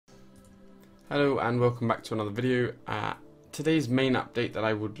Hello and welcome back to another video. Today's main update that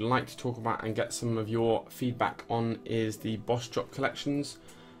I would like to talk about and get some of your feedback on is the boss drop collections.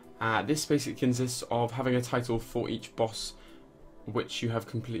 This basically consists of having a title for each boss which you have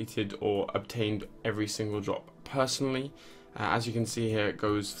completed or obtained every single drop personally. As you can see here, it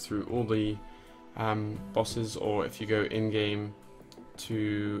goes through all the bosses, or if you go in-game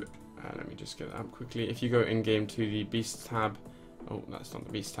to, let me just get that up quickly, if you go in-game to the Beast tab, oh, that's not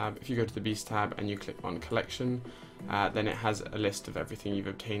the Beast tab. If you go to the Beast tab and you click on Collection, then it has a list of everything you've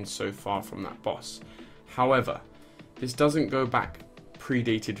obtained so far from that boss. However, this doesn't go back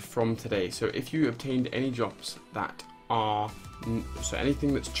predated from today. So if you obtained any drops that are, so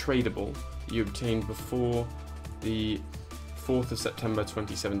anything that's tradable you obtained before the 4th of September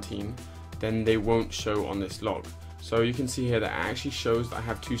 2017, then they won't show on this log. So you can see here that it actually shows that I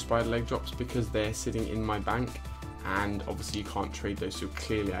have 2 spider leg drops because they're sitting in my bank. And obviously you can't trade those, so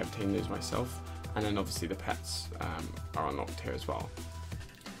clearly I obtained those myself. And then obviously the pets are unlocked here as well.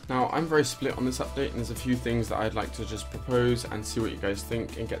 Now I'm very split on this update, and there's a few things that I'd like to just propose and see what you guys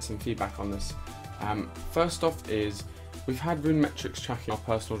think and get some feedback on this. First off is, we've had rune metrics tracking our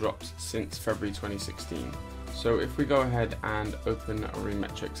personal drops since February 2016. So if we go ahead and open rune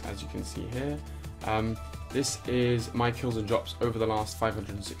metrics, as you can see here, this is my kills and drops over the last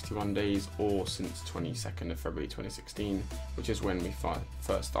 561 days, or since 22nd of February 2016, which is when we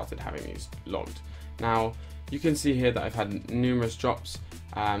first started having these logged. Now, you can see here that I've had numerous drops,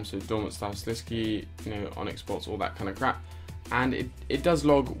 so Dormant Star Slisky, Onyx Bolts, all that kind of crap. And it does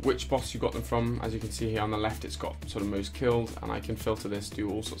log which boss you got them from. As you can see here on the left, it's got sort of most killed, and I can filter this, do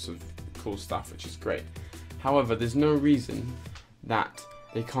all sorts of cool stuff, which is great. However, there's no reason that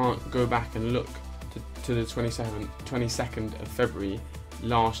they can't go back and look to the 22nd of February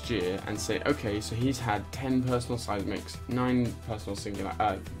last year and say, okay, so he's had 10 personal seismics, 9 personal singular,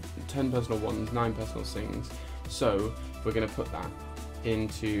 10 personal ones, 9 personal sings, so we're going to put that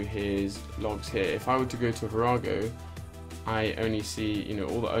into his logs here. If I were to go to Virago, I only see,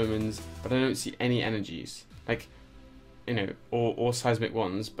 all the omens, but I don't see any energies, like, or seismic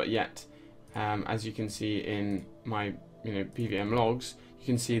ones, but yet, as you can see in my, PVM logs, you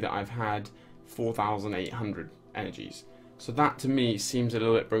can see that I've had 4,800 energies. So that to me seems a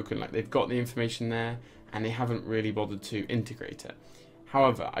little bit broken, like they've got the information there and they haven't really bothered to integrate it.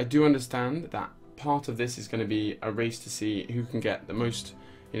 However, I do understand that part of this is going to be a race to see who can get the most,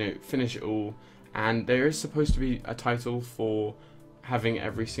 finish it all, and there is supposed to be a title for having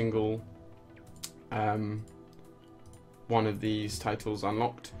every single one of these titles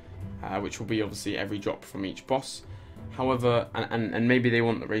unlocked, which will be obviously every drop from each boss. However, and maybe they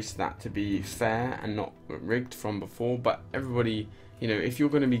want the race to that to be fair and not rigged from before, but everybody, if you're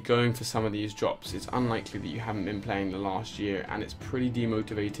going to be going for some of these drops, it's unlikely that you haven't been playing the last year, and it's pretty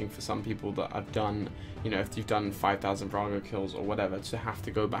demotivating for some people that have done, if you've done 5,000 Virago kills or whatever, to have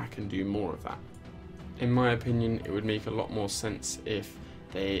to go back and do more of that. In my opinion, it would make a lot more sense if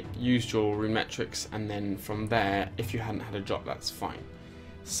they used your rune metrics, and then from there, if you hadn't had a drop, that's fine.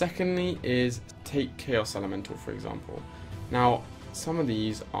 Secondly is, take Chaos Elemental for example. Now, some of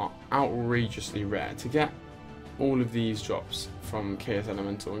these are outrageously rare. To get all of these drops from Chaos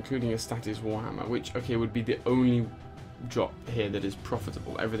Elemental, including a Status Warhammer, which, okay, would be the only drop here that is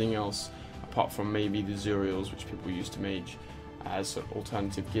profitable. Everything else, apart from maybe the Zuriels, which people use to mage as sort of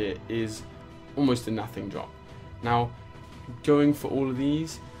alternative gear, is almost a nothing drop. Now, going for all of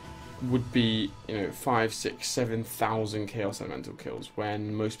these would be 5, 6, 7,000 Chaos Elemental kills,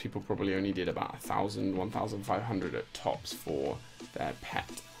 when most people probably only did about 1,000, 1,500 at tops for their pet.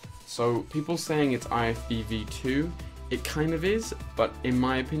 So people saying it's IFB v2, it kind of is, but in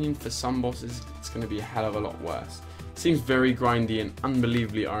my opinion for some bosses it's going to be a hell of a lot worse. It seems very grindy and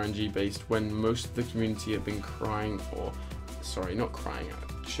unbelievably RNG based, when most of the community have been crying, or sorry, not crying,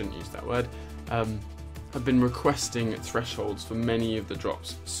 I shouldn't use that word, have been requesting thresholds for many of the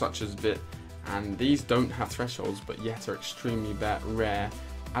drops, such as Vit, and these don't have thresholds but yet are extremely rare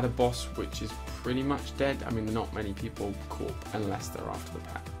at a boss which is pretty much dead. I mean, not many people corp unless they're after the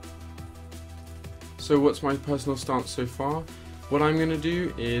pet. So what's my personal stance so far? What I'm going to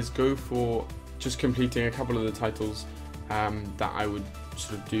do is go for just completing a couple of the titles that I would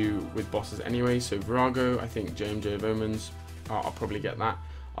sort of do with bosses anyway. So Virago, I think JMJ of Omens, I'll probably get that.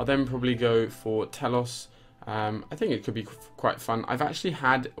 I'll then probably go for Telos. I think it could be quite fun. I've actually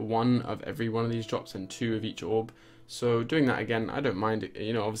had 1 of every one of these drops and 2 of each orb, so doing that again, I don't mind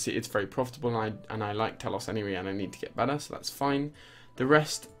it. Obviously it's very profitable, and I like Telos anyway, and I need to get better, so that's fine. The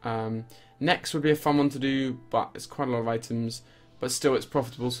rest, next would be a fun one to do, but it's quite a lot of items, but still it's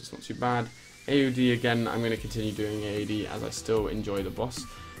profitable, so it's not too bad. AOD again, I'm going to continue doing AOD as I still enjoy the boss.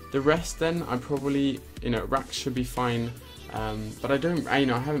 The rest then, I probably, racks should be fine, but I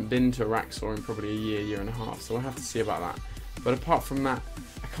haven't been to a rack store in probably a year and a half, so we'll have to see about that. But apart from that,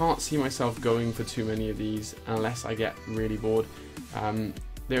 I can't see myself going for too many of these unless I get really bored.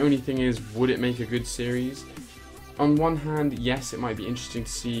 The only thing is, would it make a good series? On one hand, yes, it might be interesting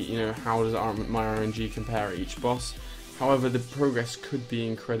to see, how does my RNG compare at each boss. However, the progress could be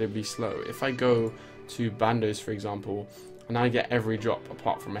incredibly slow. If I go to Bandos, for example, and I get every drop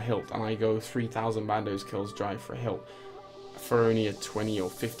apart from a hilt, and I go 3,000 Bandos kills dry for a hilt for only a 20 or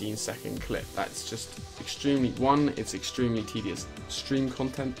 15 second clip, that's just it's extremely tedious stream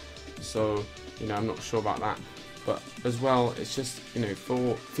content, so I'm not sure about that. But as well, it's just,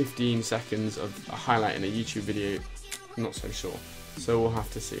 for 15 seconds of a highlight in a YouTube video, I'm not so sure. So we'll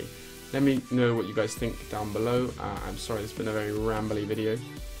have to see. Let me know what you guys think down below. I'm sorry, it's been a very rambly video,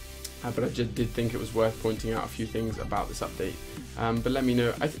 but I just did think it was worth pointing out a few things about this update. But let me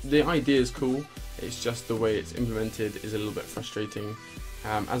know. The idea is cool, it's just the way it's implemented is a little bit frustrating,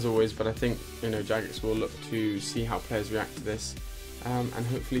 as always, but I think, Jagex will look to see how players react to this, and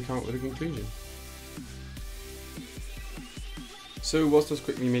hopefully come up with a conclusion. So whilst I was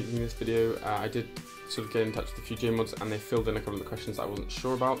quickly making this video, I did sort of get in touch with a few JMods, and they filled in a couple of the questions I wasn't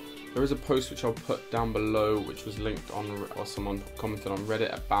sure about. There is a post which I'll put down below, which was linked on, or someone commented on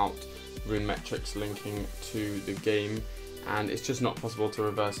Reddit about rune metrics linking to the game, and it's just not possible to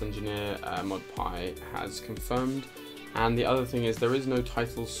reverse engineer. ModPy has confirmed. And the other thing is, there is no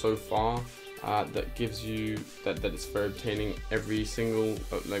title so far that gives you that it's for obtaining every single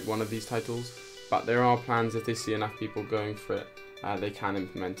one of these titles, but there are plans. If they see enough people going for it, they can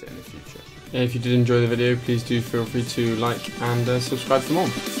implement it in the future. If you did enjoy the video, please do feel free to like and subscribe for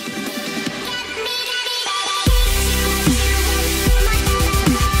more.